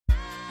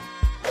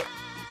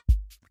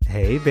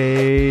Hey,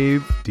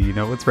 babe. Do you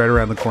know what's right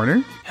around the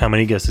corner? How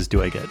many guesses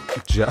do I get?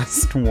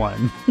 Just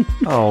one.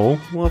 Oh,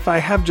 well, if I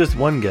have just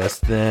one guess,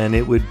 then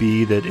it would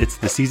be that it's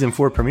the season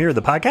 4 premiere of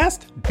the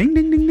podcast. Ding,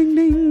 ding, ding, ding,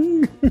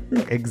 ding.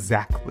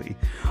 Exactly.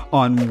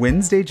 On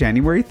Wednesday,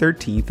 January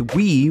 13th,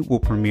 we will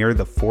premiere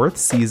the 4th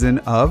season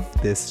of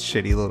this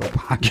shitty little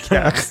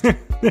podcast.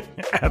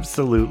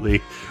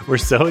 Absolutely. We're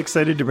so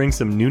excited to bring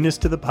some newness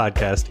to the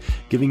podcast,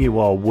 giving you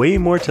all way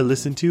more to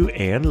listen to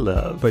and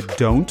love. But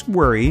don't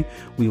worry,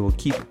 we will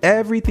keep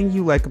everything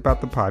you like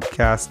about the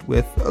podcast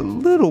with a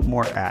little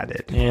more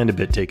added. And a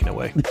bit taken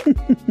away.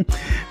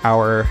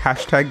 Our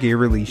hashtag gay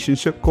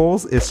relationship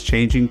goals is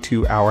changing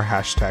to our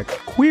hashtag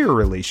queer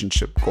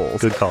relationship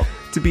goals. Good call.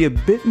 To be a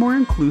bit more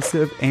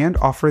inclusive and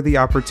offer the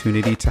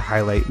opportunity to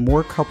highlight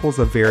more couples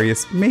of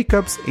various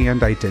makeups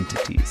and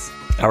identities.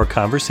 Our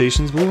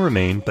conversations will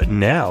remain, but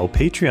now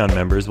Patreon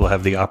members will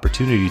have the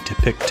opportunity to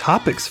pick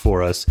topics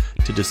for us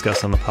to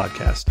discuss on the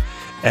podcast.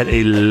 At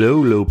a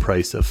low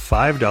price of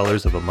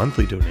 $5 of a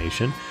monthly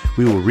donation,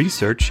 we will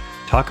research,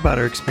 talk about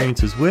our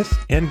experiences with,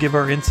 and give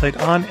our insight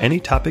on any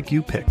topic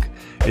you pick.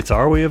 It's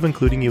our way of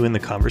including you in the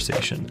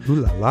conversation. Ooh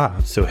la la.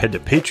 So head to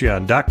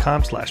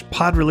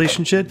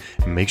patreon.com/podrelationship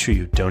and make sure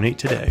you donate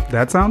today.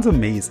 That sounds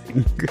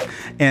amazing.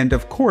 And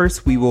of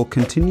course, we will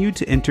continue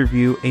to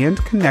interview and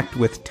connect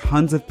with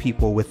tons of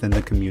people within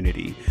the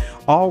community.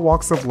 All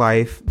walks of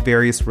life,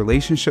 various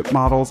relationship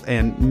models,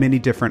 and many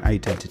different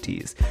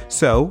identities.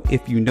 So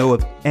if you know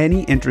of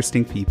any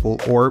interesting people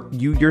or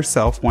you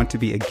yourself want to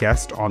be a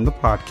guest on the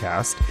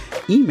podcast,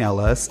 email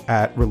us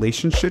at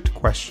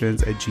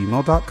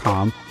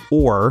relationshipquestions@gmail.com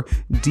or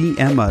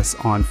DM us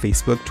on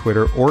Facebook,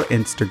 Twitter, or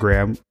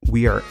Instagram.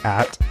 We are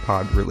at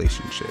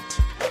PodRelationship.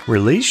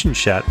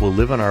 Relationship will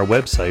live on our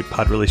website,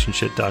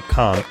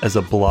 podrelationship.com, as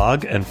a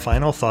blog and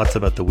final thoughts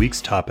about the week's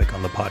topic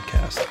on the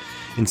podcast.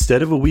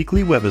 Instead of a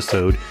weekly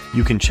webisode,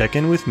 you can check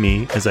in with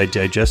me as I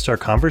digest our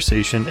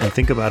conversation and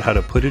think about how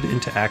to put it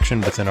into action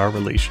within our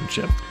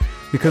relationship.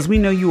 Because we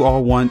know you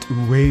all want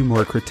way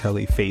more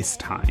Critelli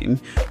FaceTime,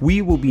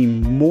 we will be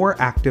more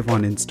active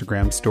on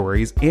Instagram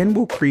stories and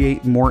we'll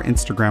create more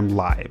Instagram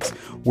lives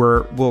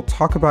where we'll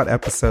talk about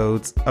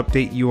episodes,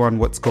 update you on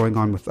what's going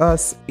on with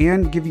us,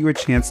 and give you a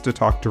chance to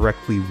talk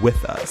directly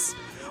with us.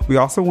 We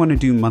also want to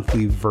do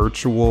monthly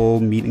virtual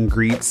meet and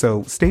greet,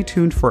 so stay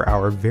tuned for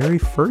our very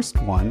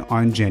first one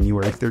on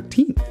January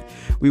 13th.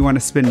 We want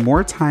to spend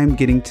more time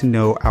getting to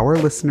know our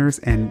listeners,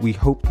 and we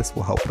hope this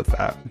will help with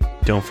that.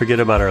 Don't forget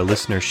about our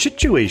listener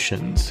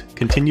situations.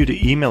 Continue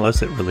to email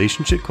us at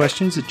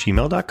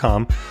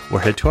relationshipquestions@gmail.com or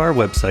head to our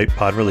website,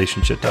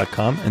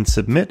 podrelationship.com, and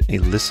submit a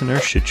listener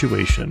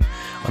situation.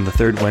 On the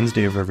third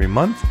Wednesday of every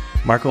month,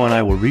 Marco and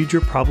I will read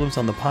your problems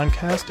on the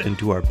podcast and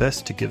do our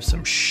best to give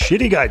some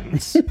shitty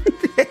guidance.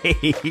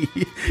 Hey,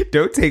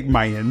 don't take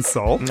my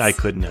insults. I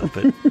couldn't help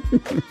it.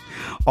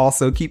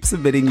 Also, keep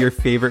submitting your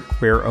favorite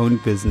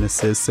queer-owned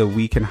businesses so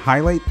we can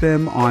highlight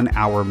them on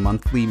our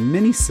monthly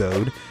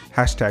mini-sode,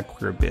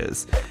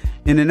 #QueerBiz.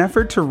 In an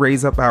effort to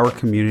raise up our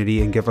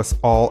community and give us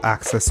all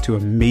access to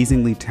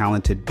amazingly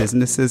talented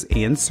businesses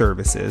and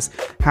services,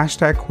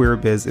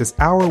 #QueerBiz is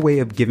our way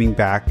of giving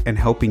back and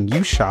helping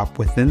you shop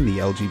within the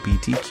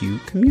LGBTQ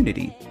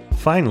community.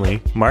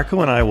 Finally,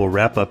 Marco and I will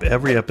wrap up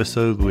every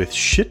episode with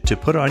shit to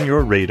put on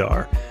your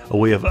radar, a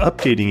way of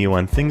updating you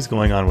on things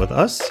going on with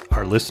us,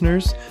 our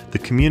listeners, the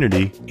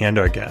community, and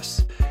our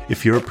guests.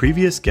 If you're a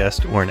previous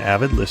guest or an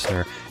avid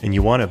listener and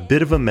you want a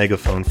bit of a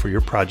megaphone for your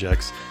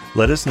projects,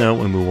 let us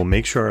know and we will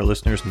make sure our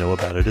listeners know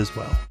about it as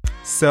well.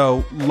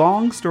 So,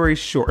 long story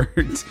short,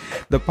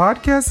 the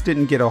podcast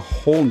didn't get a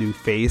whole new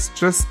face,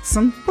 just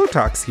some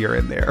Botox here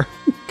and there.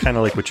 Kind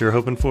of like what you're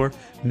hoping for?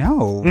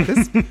 No,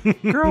 this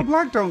girl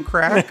black don't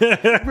crack. We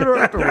don't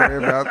have to worry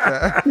about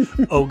that.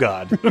 Oh,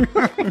 God.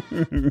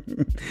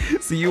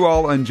 See you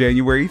all on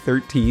January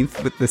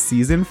 13th with the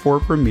season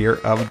 4 premiere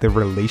of the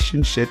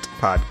Relationship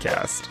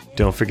Podcast.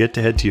 Don't forget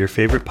to head to your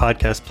favorite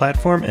podcast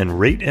platform and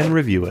rate and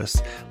review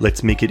us.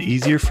 Let's make it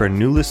easier for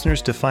new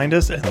listeners to find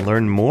us and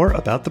learn more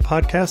about the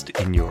podcast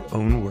in your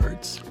own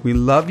words. We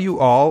love you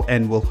all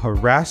and will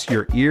harass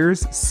your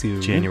ears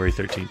soon. January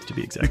 13th to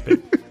be exact.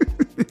 Babe.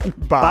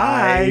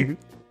 Bye.